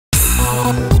Hi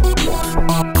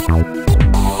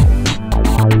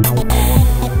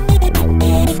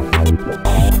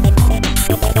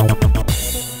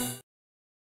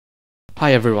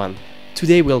everyone,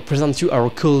 today we'll present you our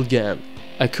Coilgun.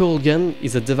 A Coilgun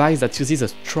is a device that uses a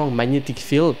strong magnetic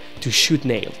field to shoot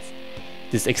nails.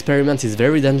 This experiment is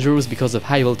very dangerous because of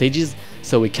high voltages,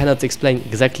 so we cannot explain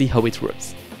exactly how it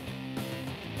works.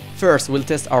 First we'll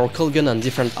test our Coilgun on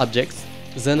different objects,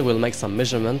 then we'll make some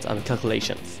measurements and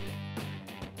calculations.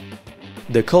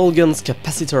 The Coilgun's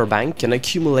capacitor bank can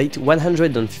accumulate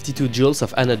 152 joules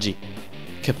of energy.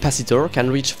 Capacitor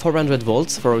can reach 400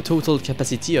 volts for a total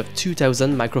capacity of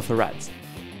 2000 microfarads.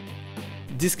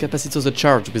 These capacitors are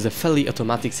charged with a fairly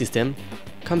automatic system,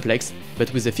 complex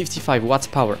but with a 55 watts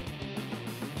power.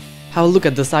 Have a look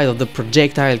at the size of the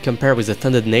projectile compared with a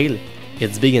standard nail,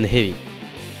 it's big and heavy.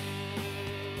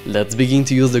 Let's begin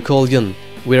to use the Coilgun.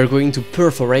 We are going to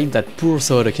perforate that poor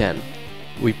soda can.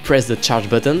 We press the charge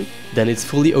button, then it's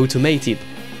fully automated.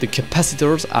 The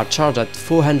capacitors are charged at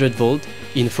 400 volts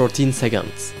in 14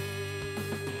 seconds.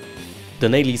 The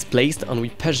nail is placed and we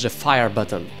push the fire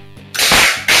button.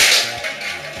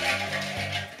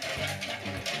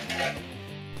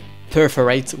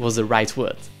 Perforate was the right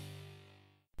word.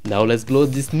 Now let's blow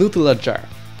this Nutella jar.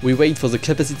 We wait for the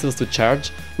capacitors to charge,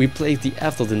 we place the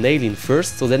aft of the nail in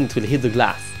first so then it will hit the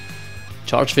glass.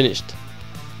 Charge finished.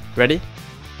 Ready?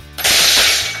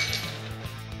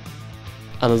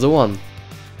 Another one.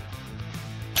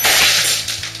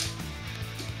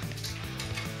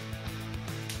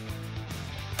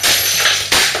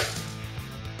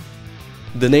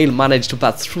 The nail managed to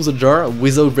pass through the jar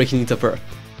without breaking it apart.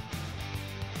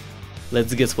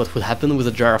 Let's guess what would happen with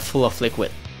a jar full of liquid.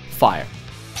 Fire.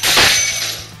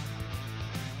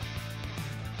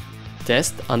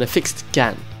 Test on a fixed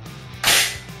can.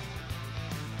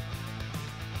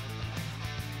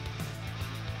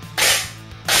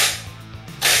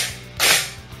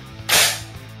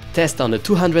 Test on a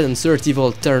 230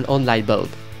 volt turn-on light bulb,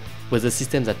 with a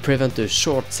system that prevents a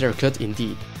short circuit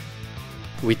indeed.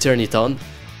 We turn it on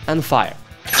and fire.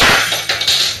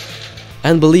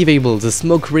 Unbelievable, the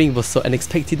smoke ring was so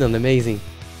unexpected and amazing.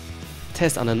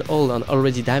 Test on an old and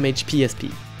already damaged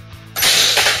PSP.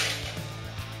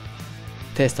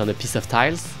 Test on a piece of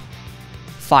tiles.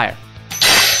 Fire.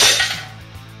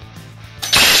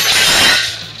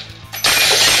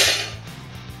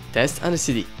 Test on a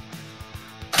CD.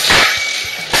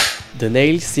 The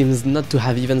nail seems not to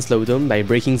have even slowed down by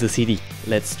breaking the CD.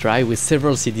 Let's try with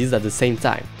several CDs at the same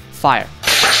time. Fire.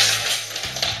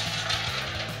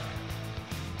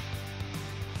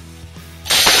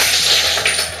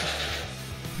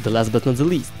 The last but not the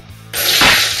least.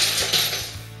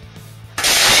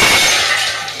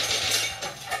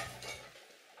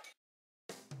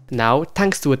 Now,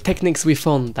 thanks to a techniques we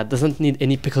found that doesn't need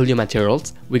any peculiar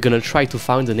materials, we're gonna try to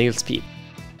find the nail speed.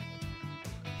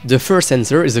 The first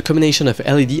sensor is a combination of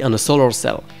LED and a solar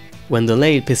cell. When the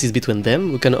nail passes between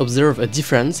them, we can observe a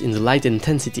difference in the light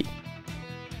intensity.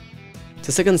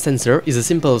 The second sensor is a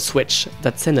simple switch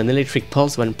that sends an electric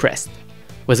pulse when pressed.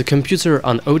 With a computer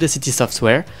and Audacity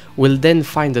software, we'll then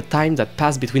find the time that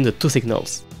passed between the two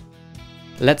signals.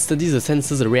 Let's study the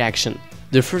sensor's reaction.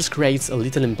 The first creates a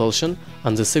little impulsion,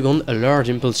 and the second a large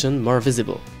impulsion more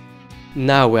visible.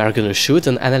 Now we are gonna shoot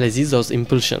and analyze those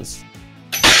impulsions.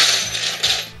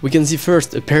 We can see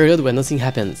first a period where nothing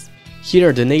happens.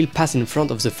 Here the nail passes in front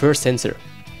of the first sensor.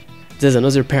 There's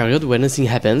another period where nothing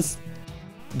happens.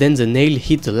 Then the nail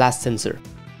hit the last sensor.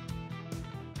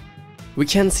 We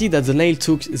can see that the nail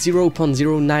took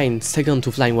 0.09 seconds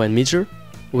to fly 1 meter.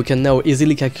 We can now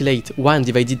easily calculate 1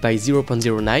 divided by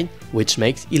 0.09, which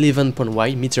makes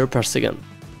 11.1 meter per second.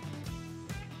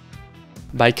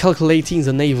 By calculating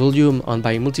the nail volume and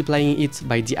by multiplying it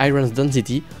by the iron's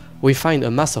density, we find a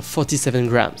mass of 47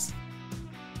 grams.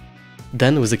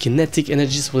 Then with the kinetic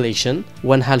energy relation,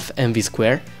 1/2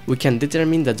 mv², we can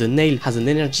determine that the nail has an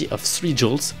energy of 3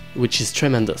 joules, which is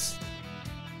tremendous.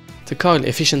 The coil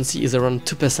efficiency is around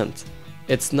 2%.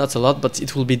 It's not a lot, but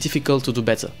it will be difficult to do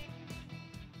better.